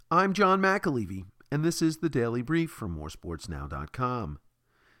I'm John McAlevey, and this is the Daily Brief from moresportsnow.com.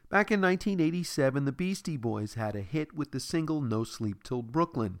 Back in 1987, the Beastie Boys had a hit with the single No Sleep Till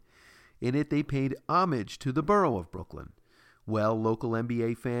Brooklyn. In it, they paid homage to the borough of Brooklyn. Well, local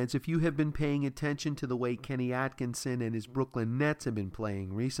NBA fans, if you have been paying attention to the way Kenny Atkinson and his Brooklyn Nets have been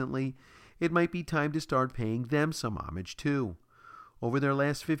playing recently, it might be time to start paying them some homage too. Over their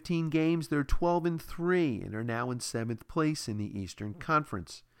last 15 games, they're 12-3 and are now in 7th place in the Eastern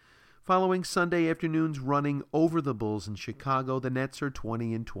Conference. Following Sunday afternoon's running over the Bulls in Chicago, the Nets are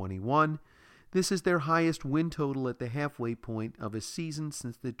 20-21. This is their highest win total at the halfway point of a season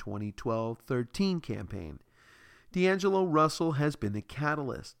since the 2012-13 campaign. D'Angelo Russell has been the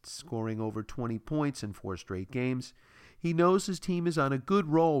catalyst, scoring over 20 points in 4 straight games. He knows his team is on a good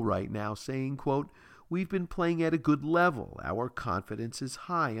roll right now, saying, quote, "We've been playing at a good level. Our confidence is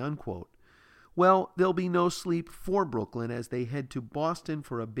high," unquote. Well, there'll be no sleep for Brooklyn as they head to Boston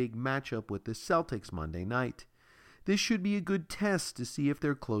for a big matchup with the Celtics Monday night. This should be a good test to see if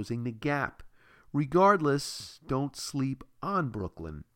they're closing the gap. Regardless, don't sleep on Brooklyn.